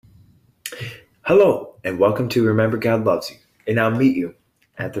Hello, and welcome to Remember God Loves You, and I'll meet you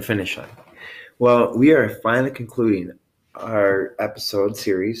at the finish line. Well, we are finally concluding our episode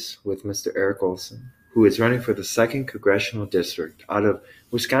series with Mr. Erik Olsen, who is running for the 2nd Congressional District out of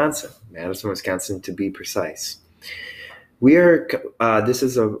Wisconsin, Madison, Wisconsin, to be precise. This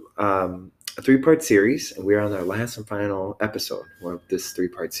is a three-part series, and we are on our last and final episode of this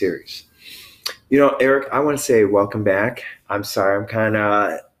three-part series. Erik, I want to say welcome back. I'm sorry, I'm kind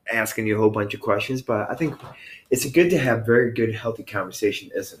of asking you a whole bunch of questions, but I think it's good to have very good, healthy conversation,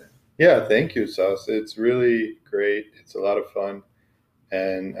 isn't it? Yeah, thank you, Sus. It's really great. It's a lot of fun,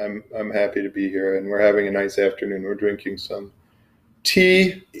 and I'm happy to be here. And we're having a nice afternoon. We're drinking some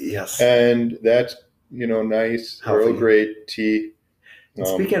tea, Yes, and that's nice Earl healthy. Grey tea. And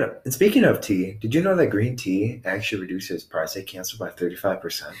Um, speaking of tea, did you know that green tea actually reduces prostate cancer by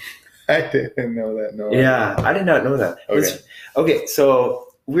 35%? I didn't know that. No, I Yeah, didn't. I did not know that. Okay. Okay, so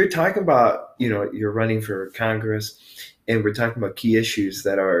we're talking about, you're running for Congress, and we're talking about key issues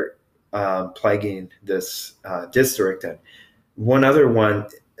that are plaguing this district. And one other one,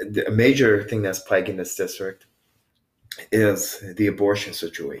 a major thing that's plaguing this district is the abortion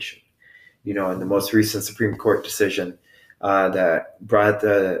situation. In the most recent Supreme Court decision that brought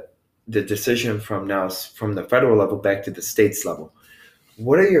the decision from the federal level back to the states level.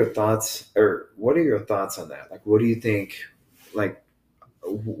 What are your thoughts on that? Like, what do you think? Like,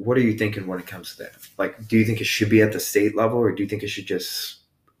 what are you thinking when it comes to that? Like, do you think it should be at the state level, or do you think it should just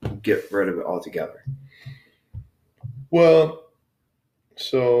get rid of it altogether? Well,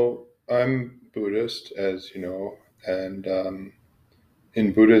 so I'm Buddhist, as you know, and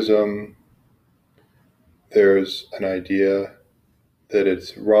in Buddhism, there's an idea that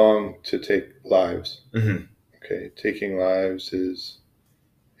it's wrong to take lives. Mm-hmm. Okay, taking lives is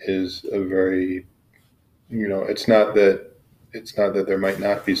a very it's not that there might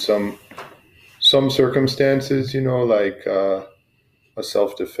not be some circumstances, like a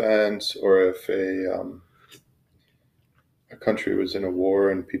self-defense, or if a country was in a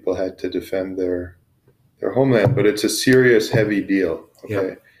war and people had to defend their homeland, but it's a serious, heavy deal. Okay,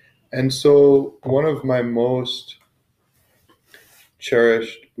 Yep. and so one of my most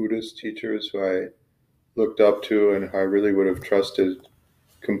cherished Buddhist teachers, who I looked up to and who I really would have trusted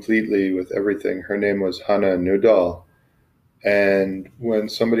completely with everything, her name was Hannah Nudal. And when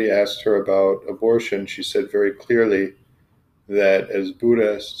somebody asked her about abortion, she said very clearly that as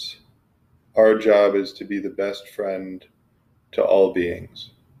Buddhists, our job is to be the best friend to all beings.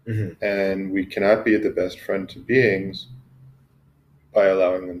 Mm-hmm. And we cannot be the best friend to beings by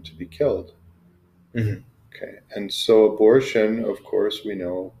allowing them to be killed. Mm-hmm. Okay. And so abortion, of course, we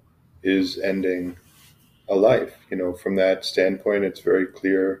know is ending a life. From that standpoint, it's very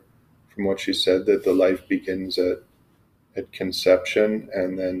clear from what she said that the life begins at conception,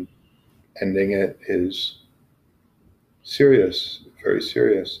 and then ending it is serious, very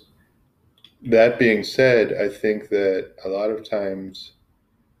serious. That being said, I think that a lot of times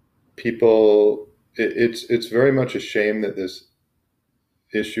people, it's very much a shame that this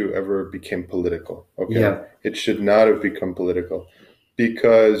issue ever became political. Okay, Yeah. it should not have become political,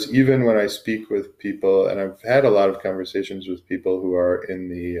 because even when I speak with people, and I've had a lot of conversations with people who are in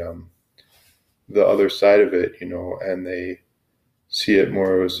the other side of it, and they see it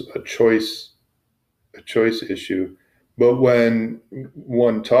more as a choice issue. But when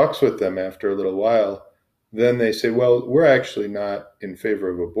one talks with them after a little while, then they say, well, we're actually not in favor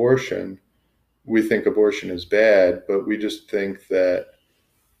of abortion. We think abortion is bad, but we just think that,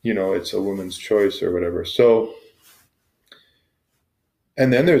 it's a woman's choice or whatever. So,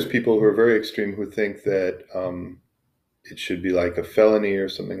 and then there's people who are very extreme who think that it should be like a felony or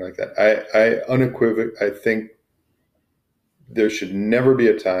something like that. I think there should never be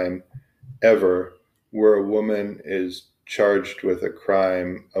a time ever where a woman is charged with a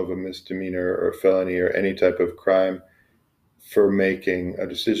crime of a misdemeanor or felony or any type of crime for making a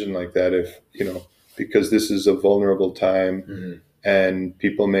decision like that, if because this is a vulnerable time, Mm-hmm. and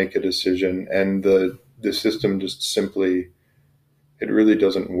people make a decision, and the system just simply, it really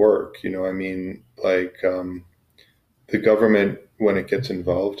doesn't work. I mean, like, the government, when it gets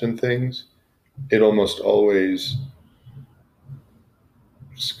involved in things, it almost always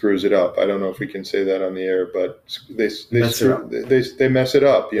screws it up. I don't know if we can say that on the air, but they Mess it screw up. they mess it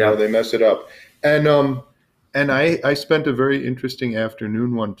up. Yeah. They mess it up. And I spent a very interesting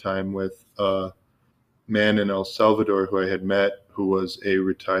afternoon one time with a man in El Salvador who I had met, who was a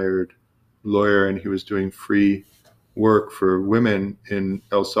retired lawyer, and he was doing free work for women in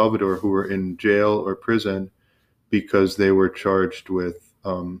El Salvador who were in jail or prison because they were charged with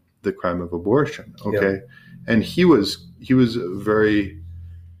the crime of abortion. Okay, Yep. and he was very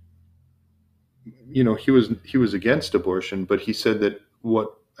he was against abortion, but he said that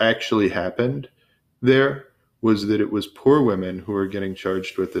what actually happened there was that it was poor women who were getting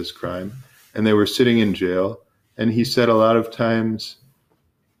charged with this crime, and they were sitting in jail. And he said a lot of times,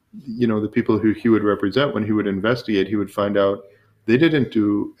 the people who he would represent, when he would investigate, he would find out they didn't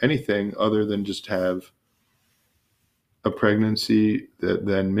do anything other than just have a pregnancy that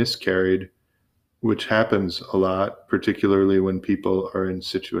then miscarried, which happens a lot, particularly when people are in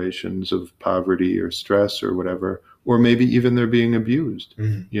situations of poverty or stress or whatever, or maybe even they're being abused,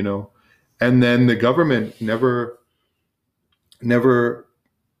 Mhm. And then the government never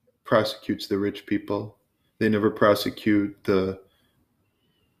prosecutes the rich people. They never prosecute the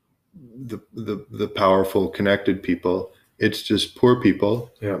powerful, connected people. It's just poor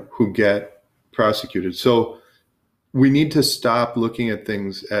people Yeah. who get prosecuted. So we need to stop looking at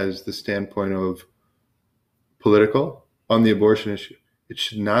things as the standpoint of political on the abortion issue. It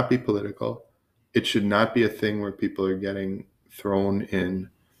should not be political. It should not be a thing where people are getting thrown in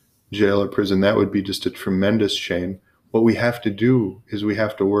jail or prison. That would be just a tremendous shame. What we have to do is we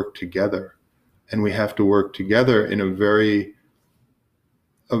have to work together, and we have to work together in a very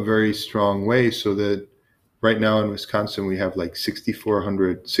strong way, so that right now in Wisconsin we have like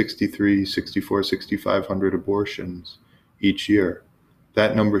 6,400, 63, 64, 6,500 abortions each year.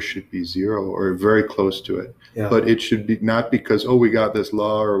 That number should be zero or very close to it. Yeah. But it should be not because, we got this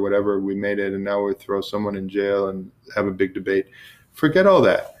law or whatever, we made it, and now we throw someone in jail and have a big debate. Forget all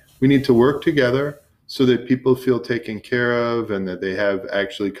that. We need to work together so that people feel taken care of and that they have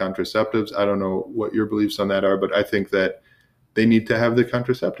actually contraceptives. I don't know what your beliefs on that are, but I think that they need to have the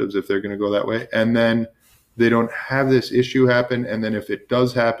contraceptives if they're going to go that way. And then they don't have this issue happen. And then if it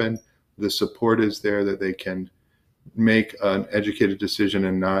does happen, the support is there that they can make an educated decision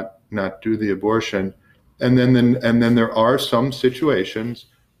and not do the abortion. And then there are some situations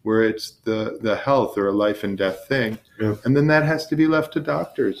where it's the health or a life and death thing. Yeah. And then that has to be left to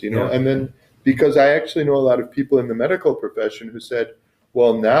doctors, Yeah. And then, because I actually know a lot of people in the medical profession who said,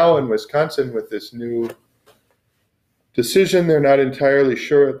 well, now in Wisconsin with this new decision, they're not entirely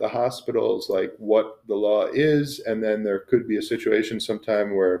sure at the hospitals like what the law is, and then there could be a situation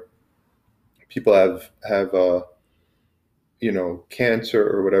sometime where people have cancer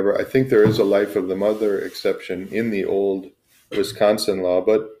or whatever. I think there is a life of the mother exception in the old Wisconsin law,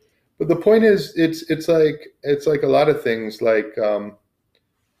 but the point is, it's like a lot of things, like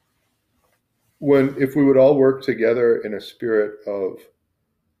if we would all work together in a spirit of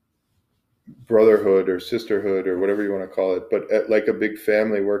brotherhood or sisterhood or whatever you want to call it, but like a big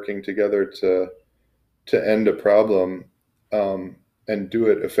family working together to end a problem, and do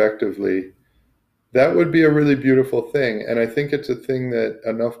it effectively, that would be a really beautiful thing. And I think it's a thing that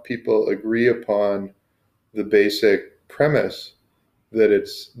enough people agree upon the basic premise that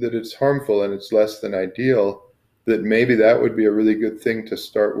it's harmful and it's less than ideal, that maybe that would be a really good thing to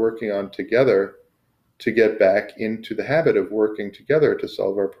start working on together, to get back into the habit of working together to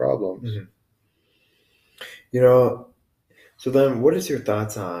solve our problems. Mhm. You know, so then what is your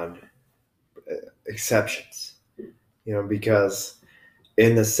thoughts on exceptions? Because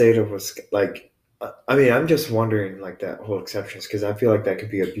in the state of Wisconsin, I mean, I'm just wondering, like, that whole exceptions, because I feel like that could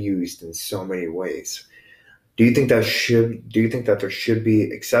be abused in so many ways. Do you think that there should be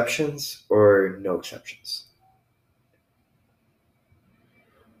exceptions or no exceptions?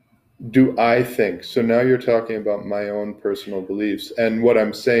 Do I think so? Now you're talking about my own personal beliefs. And what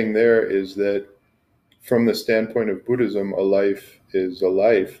I'm saying there is that from the standpoint of Buddhism, a life is a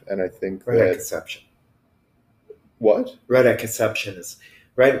life. And I think Right at that, conception. what? Right at conception is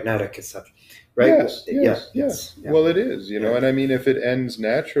right, not at conception. Right? Yes, Yeah, yes, yes. yes. Yeah. Well, it is, Yeah. and I mean, if it ends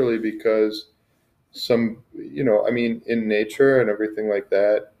naturally because I mean, in nature and everything like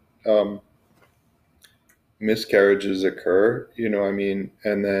that, um, miscarriages occur, I mean,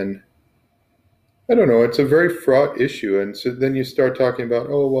 and then I don't know, it's a very fraught issue. And so then you start talking about,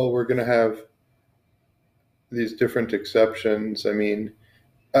 oh, well, we're going to have these different exceptions. I mean,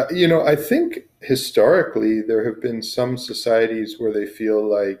 I think historically there have been some societies where they feel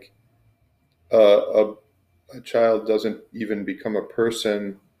like a, a child doesn't even become a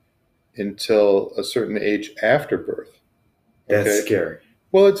person until a certain age after birth. That's Okay. scary.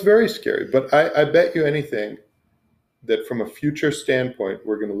 Well, it's very scary, but I bet you anything that from a future standpoint,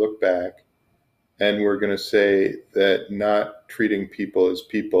 we're going to look back and we're going to say that not treating people as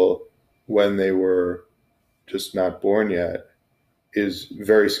people when they were just not born yet is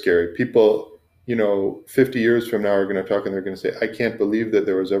very scary. People, 50 years from now are going to talk and they're going to say, I can't believe that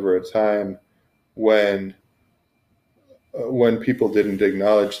there was ever a time when people didn't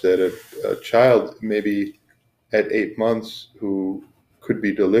acknowledge that a child maybe at 8 months who could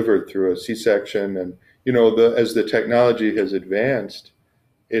be delivered through a C-section. And, you know, as the technology has advanced,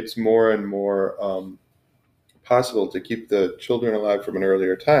 it's more and more possible to keep the children alive from an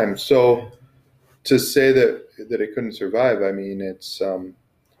earlier time. So to say that it couldn't survive, I mean, it's of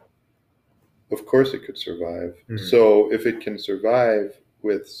course it could survive. So if it can survive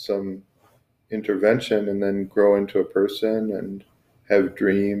with some intervention and then grow into a person and have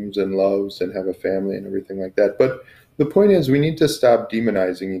dreams and loves and have a family and everything like that. But the point is, we need to stop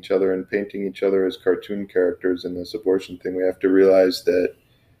demonizing each other and painting each other as cartoon characters in this abortion thing. We have to realize that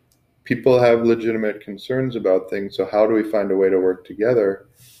people have legitimate concerns about things. So how do we find a way to work together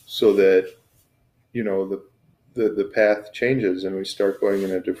so that, you know, the path changes and we start going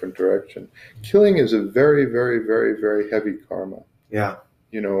in a different direction? Killing is a very, very, very, very heavy karma. Yeah.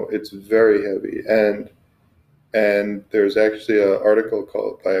 You know, it's very heavy. And there's actually an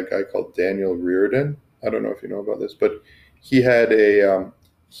article by a guy called Daniel Reardon. I don't know if you know about this, but he had he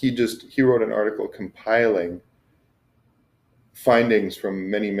wrote an article compiling findings from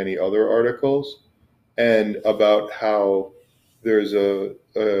many, many other articles and about how there's a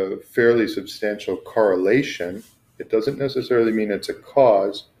fairly substantial correlation. It doesn't necessarily mean it's a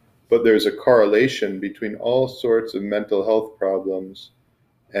cause, but there's a correlation between all sorts of mental health problems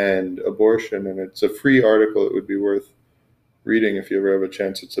and abortion. And it's a free article. It would be worth reading if you ever have a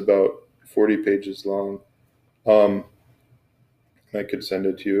chance. It's about 40 pages long. I could send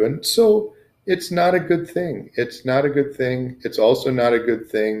it to you. And so it's not a good thing. It's not a good thing. It's also not a good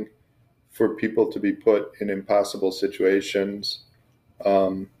thing for people to be put in impossible situations.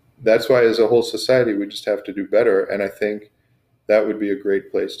 That's why as a whole society, we just have to do better. And I think that would be a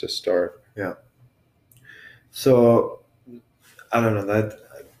great place to start. Yeah. So I don't know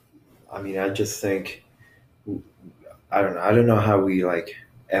I just think, I don't know how we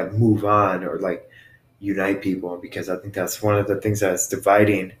move on or unite people, because I think that's one of the things that's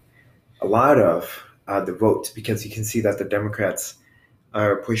dividing a lot of the votes, because you can see that the Democrats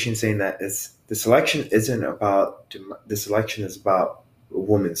are pushing, saying that this election isn't about, this election is about a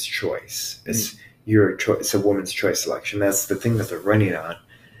woman's choice. It's your choice. It's a woman's choice election. That's the thing that they're running on.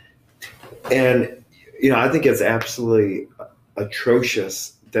 And, I think it's absolutely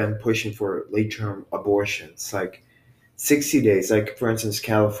atrocious them pushing for late-term abortions. 60 days, for instance,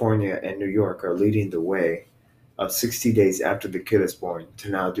 California and New York are leading the way of 60 days after the kid is born to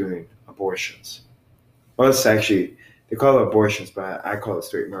now doing abortions. Well, it's actually, they call it abortions, but I call it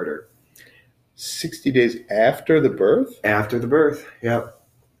straight murder. 60 days after the birth? After the birth, yep.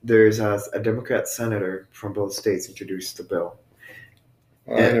 There's a Democrat senator from both states introduced the bill.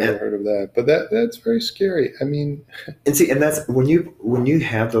 I never heard of that, but that's very scary. I mean, and that's when you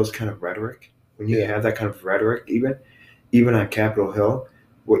have those kind of rhetoric, when you have that kind of rhetoric, even on Capitol Hill,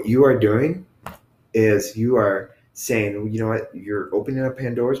 what you are doing is you are saying, you know what, you're opening up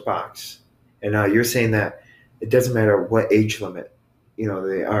Pandora's box, and now you're saying that it doesn't matter what age limit,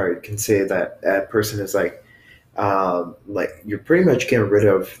 they are. It can say that person is you're pretty much getting rid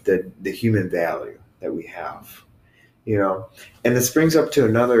of the human value that we have. And this brings up to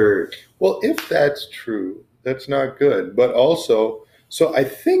another. Well, if that's true, that's not good. But also, so I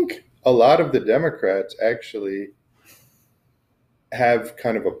think a lot of the Democrats actually have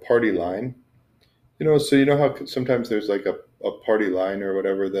kind of a party line, so you know how sometimes there's a party line or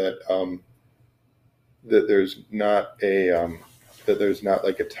whatever that there's not a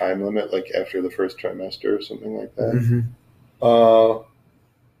time limit, after the first trimester or something like that. Mm-hmm.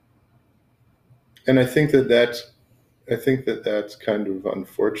 And I think that's kind of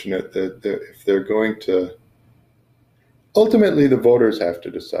unfortunate that if they're going to, ultimately the voters have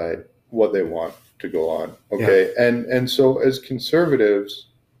to decide what they want to go on. Okay. Yeah. And so as conservatives,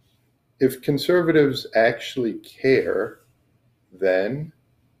 if conservatives actually care, then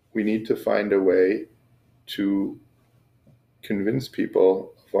we need to find a way to convince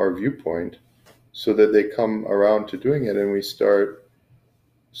people of our viewpoint so that they come around to doing it, and we start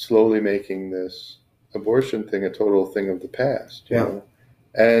slowly making this abortion thing a total thing of the past. You know?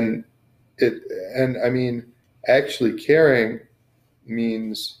 And I mean, actually caring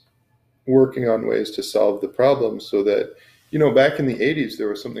means working on ways to solve the problem, so that, back in the 80s, there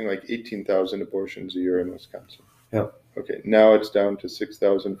was something like 18,000 abortions a year in Wisconsin. Yeah. Okay. Now it's down to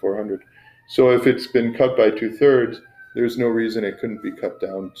 6,400. So if it's been cut by 2/3, there's no reason it couldn't be cut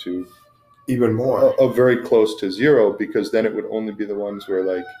down to even more, very close to zero, because then it would only be the ones where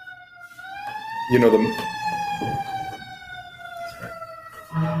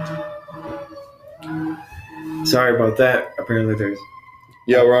Sorry about that. Apparently there's.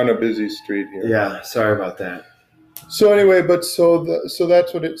 Yeah, we're on a busy street here. Yeah, sorry about that. So anyway, but so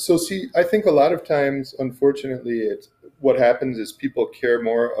that's what it. So see, I think a lot of times, unfortunately, what happens is people care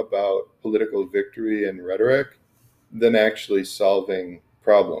more about political victory and rhetoric than actually solving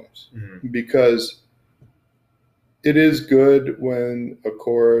problems. Mm-hmm. Because it is good when a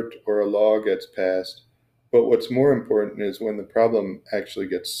court or a law gets passed, but what's more important is when the problem actually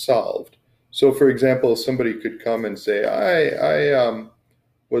gets solved. So, for example, somebody could come and say, I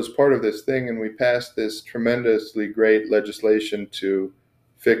was part of this thing and we passed this tremendously great legislation to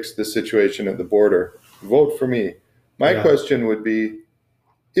fix the situation at the border. Vote for me. My Yeah. question would be,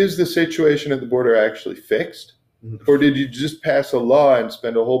 is the situation at the border actually fixed? Or did you just pass a law and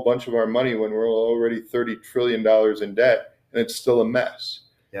spend a whole bunch of our money when we're already $30 trillion in debt and it's still a mess?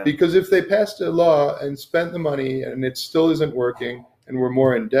 Yeah. Because if they passed a law and spent the money and it still isn't working and we're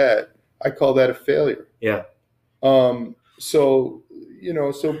more in debt, I call that a failure. Yeah. So,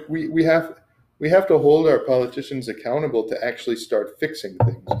 so we have to hold our politicians accountable to actually start fixing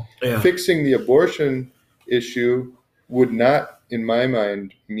things. Yeah. Fixing the abortion issue would not, in my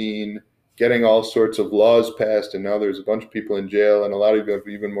mind, mean getting all sorts of laws passed and now there's a bunch of people in jail and a lot of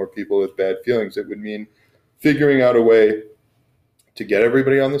even more people with bad feelings. It would mean figuring out a way to get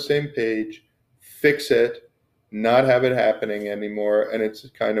everybody on the same page, fix it, not have it happening anymore, and it's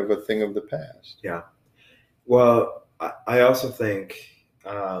kind of a thing of the past. Yeah. Well, I also think,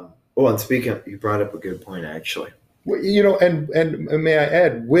 and speaking of, you brought up a good point, actually. Well, and may I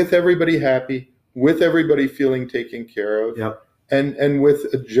add, with everybody happy, with everybody feeling taken care of, Yep. and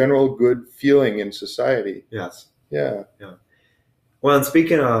with a general good feeling in society. Yes. Yeah. Yeah. Well, and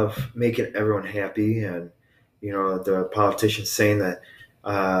speaking of making everyone happy and, the politicians saying that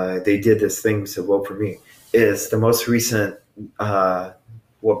they did this thing, so vote for me, is the most recent,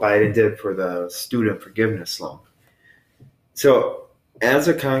 what Biden did for the student forgiveness loan. So, as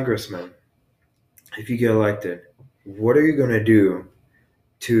a congressman, if you get elected, what are you going to do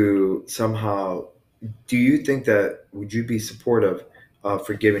to somehow, do you think that, would you be supportive of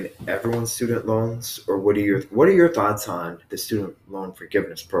forgiving everyone's student loans, or what are your thoughts on the student loan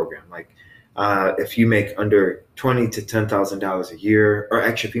forgiveness program? Like, if you make under $20,000 to $10,000 a year, or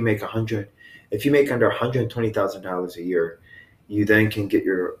actually if you make under $120,000 a year, you then can get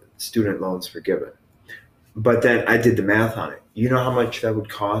your student loans forgiven. But then I did the math on it. You know how much that would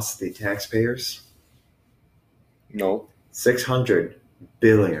cost the taxpayers? No. $600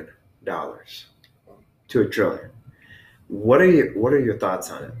 billion to $1 trillion. What are your thoughts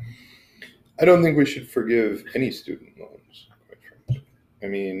on it? I don't think we should forgive any student loans, quite frankly. I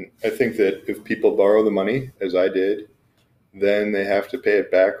mean, I think that if people borrow the money, as I did, then they have to pay it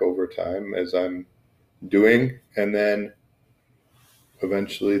back over time, as I'm doing, and then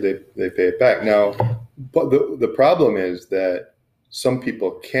eventually they pay it back. Now, but the problem is that some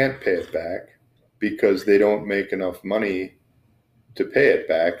people can't pay it back because they don't make enough money to pay it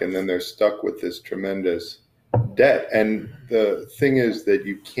back, and then they're stuck with this tremendous debt. And the thing is that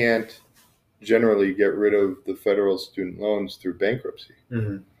you can't generally get rid of the federal student loans through bankruptcy.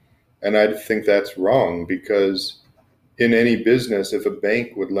 Mm-hmm. And I think that's wrong, because in any business, if a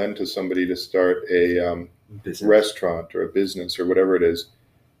bank would lend to somebody to start a restaurant or a business or whatever it is,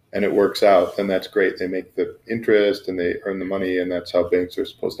 and it works out, then that's great. They make the interest and they earn the money, and that's how banks are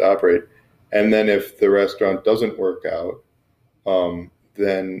supposed to operate. And then if the restaurant doesn't work out,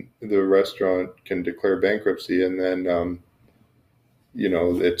 then the restaurant can declare bankruptcy, and then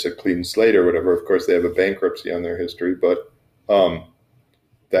it's a clean slate or whatever. Of course, they have a bankruptcy on their history, but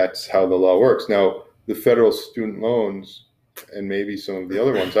that's how the law works. Now, the federal student loans, and maybe some of the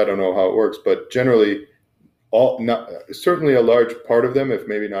other ones, I don't know how it works, but generally, certainly a large part of them, if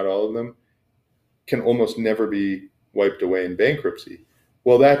maybe not all of them, can almost never be wiped away in bankruptcy.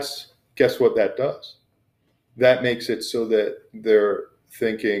 Well, guess what that does? That makes it so that they're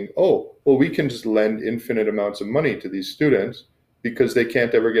thinking, oh, well, we can just lend infinite amounts of money to these students because they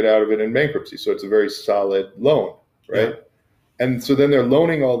can't ever get out of it in bankruptcy. So it's a very solid loan, right? Yeah. And so then they're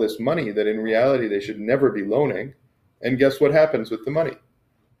loaning all this money that in reality they should never be loaning. And guess what happens with the money?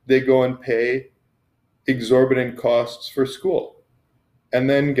 They go and pay exorbitant costs for school. And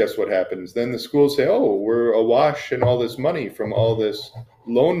then guess what happens? Then the schools say, oh, we're awash in all this money from all this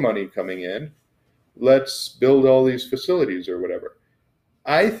loan money coming in. Let's build all these facilities or whatever.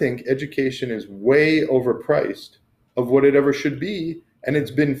 I think education is way overpriced of what it ever should be, and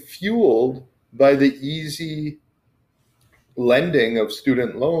it's been fueled by the easy lending of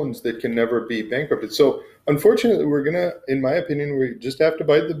student loans that can never be bankrupted. So unfortunately, we're going to, in my opinion, we just have to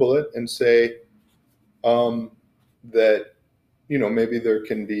bite the bullet and say that, maybe there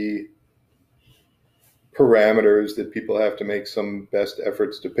can be parameters that people have to make some best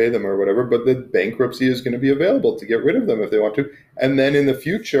efforts to pay them or whatever, but the bankruptcy is going to be available to get rid of them if they want to. And then in the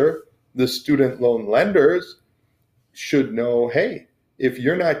future, the student loan lenders should know, hey, if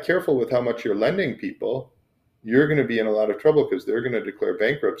you're not careful with how much you're lending people, you're going to be in a lot of trouble because they're going to declare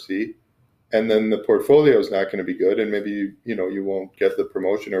bankruptcy, and then the portfolio is not going to be good, and maybe you won't get the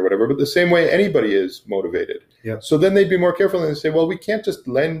promotion or whatever. But the same way anybody is motivated. Yeah. So then they'd be more careful and say, well, we can't just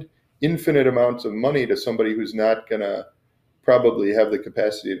lend infinite amounts of money to somebody who's not going to probably have the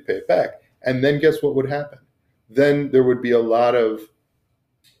capacity to pay it back. And then guess what would happen? Then there would be a lot of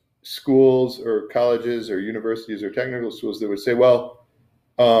schools or colleges or universities or technical schools that would say, well,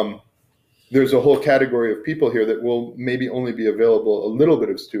 there's a whole category of people here that will maybe only be available a little bit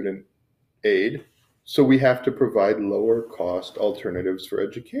of student aid, so we have to provide lower cost alternatives for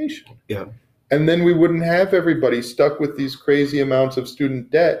education. Yeah. And then we wouldn't have everybody stuck with these crazy amounts of student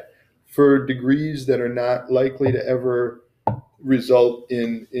debt for degrees that are not likely to ever result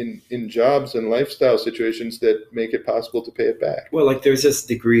in jobs and lifestyle situations that make it possible to pay it back. Well, like there's this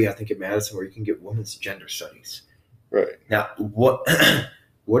degree, I think, at Madison where you can get women's gender studies. Right. Now, what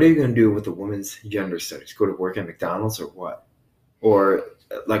are you going to do with the women's gender studies? Go to work at McDonald's or what? Or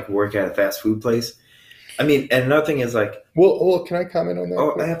like work at a fast food place? I mean, and another thing is like... Well, can I comment on that?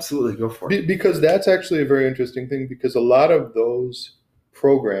 Oh, absolutely. Go for it. Because that's actually a very interesting thing, because a lot of those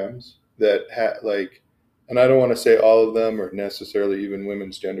programs that and I don't want to say all of them or necessarily even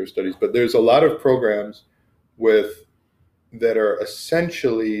women's gender studies, but there's a lot of programs that are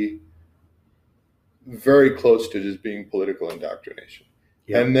essentially very close to just being political indoctrination.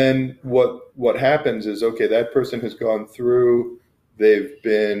 Yeah. And then what happens is, okay, that person has gone through, they've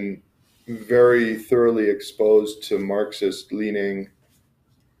been very thoroughly exposed to Marxist-leaning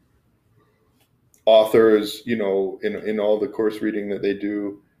authors, in all the course reading that they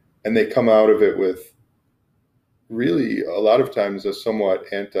do, and they come out of it with really a lot of times a somewhat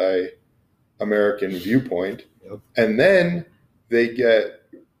anti-American viewpoint. Yep. And then they get,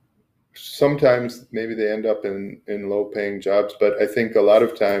 sometimes maybe they end up in low-paying jobs, but I think a lot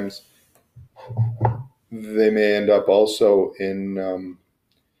of times they may end up also in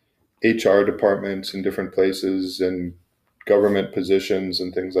HR departments in different places and government positions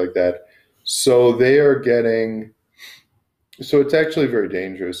and things like that. So it's actually very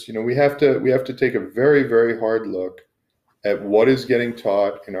dangerous. We have to take a very, very hard look at what is getting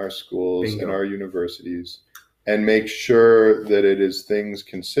taught in our schools and our universities, and make sure that it is things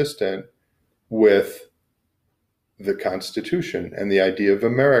consistent with the Constitution and the idea of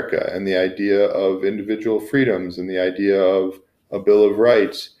America and the idea of individual freedoms and the idea of a Bill of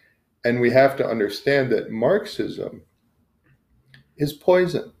Rights. And we have to understand that Marxism is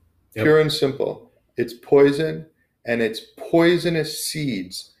poison, pure and simple. It's poison, and it's poisonous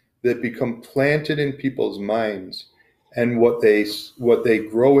seeds that become planted in people's minds. And what they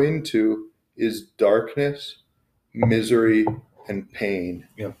grow into is darkness, misery, and pain.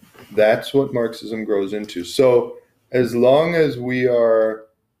 Yep. That's what Marxism grows into. So as long as we are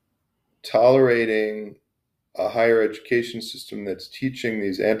tolerating a higher education system that's teaching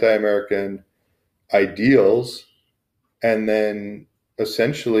these anti-American ideals and then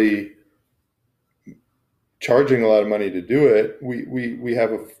essentially charging a lot of money to do it, we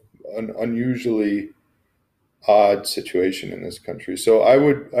have an unusually odd situation in this country. So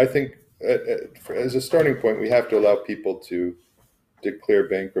I think as a starting point, we have to allow people to declare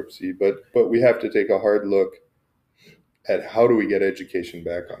bankruptcy, but we have to take a hard look at how do we get education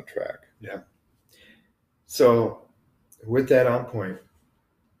back on track. Yeah. So with that on point,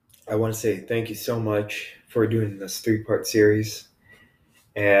 I want to say thank you so much for doing this 3-part series.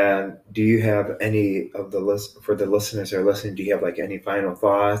 And do you have any of for the listeners that are listening, do you have like any final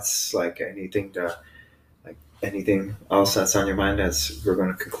thoughts, like anything else that's on your mind as we're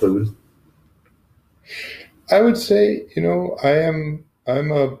going to conclude? I would say, I'm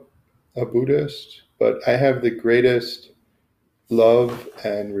a Buddhist, but I have the greatest love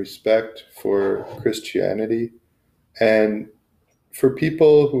and respect for Christianity, and for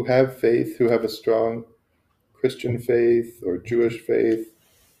people who have faith, who have a strong Christian faith or Jewish faith,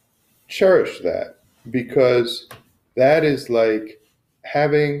 cherish that, because that is like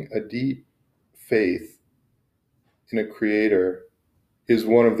having a deep faith in a creator is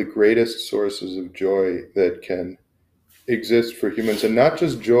one of the greatest sources of joy that can exist for humans, and not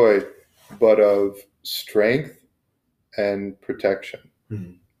just joy, but of strength and protection.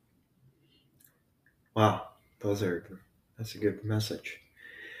 Mm-hmm. Wow, that's a good message.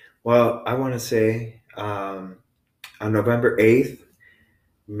 Well, I want to say on November 8th,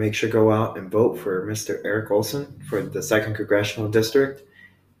 make sure to go out and vote for Mr. Erik Olsen for the 2nd Congressional District.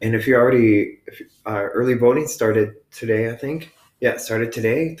 And if early voting started today, I think. Yeah, it started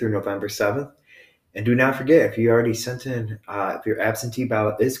today through November 7th. And do not forget, if you already sent in, if your absentee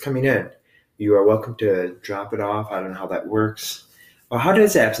ballot is coming in, you are welcome to drop it off. I don't know how that works. Well, how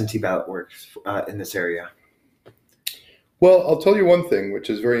does absentee ballot work in this area? Well, I'll tell you one thing,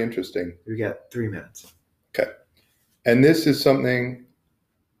 which is very interesting. We got 3 minutes. Okay. And this is something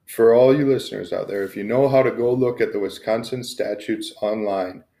for all you listeners out there. If you know how to go look at the Wisconsin statutes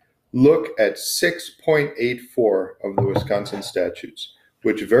online, look at 6.84 of the Wisconsin statutes,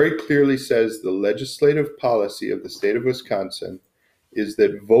 which very clearly says the legislative policy of the state of Wisconsin is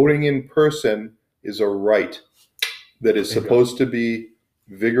that voting in person is a right that is supposed to be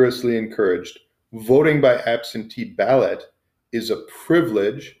vigorously encouraged. Voting by absentee ballot is a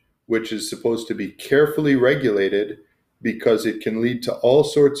privilege which is supposed to be carefully regulated because it can lead to all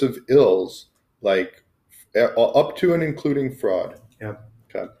sorts of ills, like up to and including fraud. Yeah.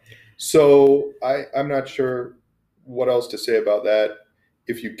 Okay. So I'm not sure what else to say about that.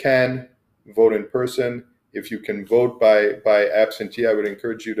 If you can, vote in person. If you can vote by absentee, I would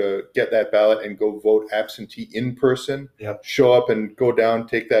encourage you to get that ballot and go vote absentee in person. Yep. Show up and go down,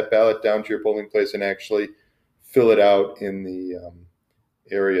 take that ballot down to your polling place and actually fill it out in the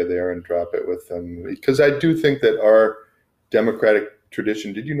area there and drop it with them. Because I do think that our democratic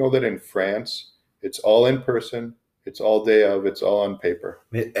tradition, did you know that in France, it's all in person, it's all day of, it's all on paper?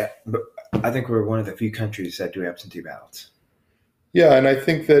 I think we're one of the few countries that do absentee ballots. Yeah, and I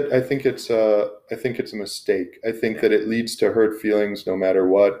think it's a mistake. I think that it leads to hurt feelings no matter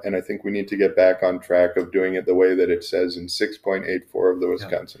what, and I think we need to get back on track of doing it the way that it says in 6.84 of the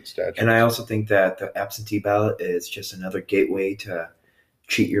Wisconsin statute. And I also think that the absentee ballot is just another gateway to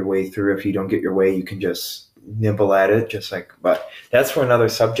cheat your way through. If you don't get your way, you can just nibble at it, but that's for another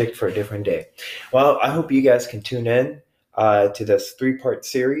subject for a different day. Well, I hope you guys can tune in to this 3-part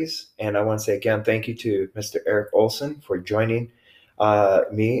series, and I want to say again thank you to Mr. Erik Olsen for joining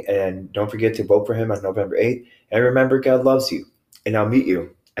me, and don't forget to vote for him on November 8th. And remember, God loves you, and I'll meet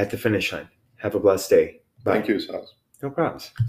you at the finish line. Have a blessed day. Bye. Thank you, Sal. No problems.